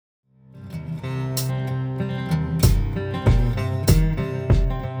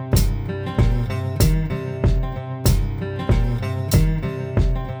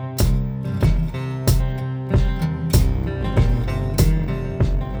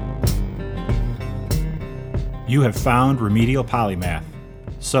You have found Remedial Polymath.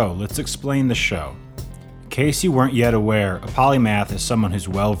 So, let's explain the show. In case you weren't yet aware, a polymath is someone who's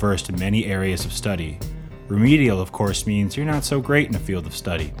well versed in many areas of study. Remedial, of course, means you're not so great in a field of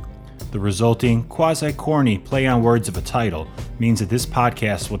study. The resulting, quasi-corny play on words of a title means that this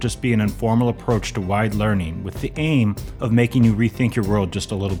podcast will just be an informal approach to wide learning with the aim of making you rethink your world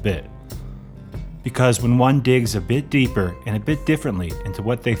just a little bit. Because when one digs a bit deeper and a bit differently into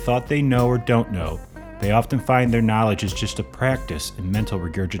what they thought they know or don't know, they often find their knowledge is just a practice in mental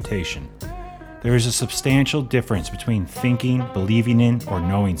regurgitation. There is a substantial difference between thinking, believing in, or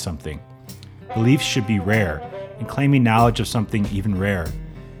knowing something. Beliefs should be rare, and claiming knowledge of something even rarer.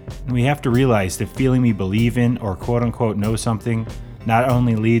 And we have to realize that feeling we believe in or quote-unquote know something not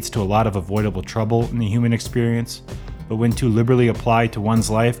only leads to a lot of avoidable trouble in the human experience, but when too liberally applied to one's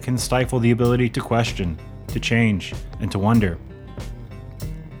life can stifle the ability to question, to change, and to wonder.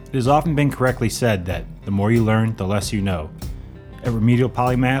 It has often been correctly said that the more you learn, the less you know. At Remedial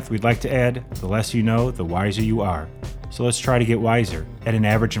Polymath, we'd like to add, the less you know, the wiser you are. So let's try to get wiser at an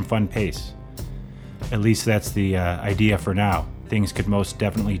average and fun pace. At least that's the idea for now. Things could most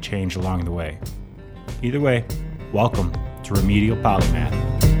definitely change along the way. Either way, welcome to Remedial Polymath.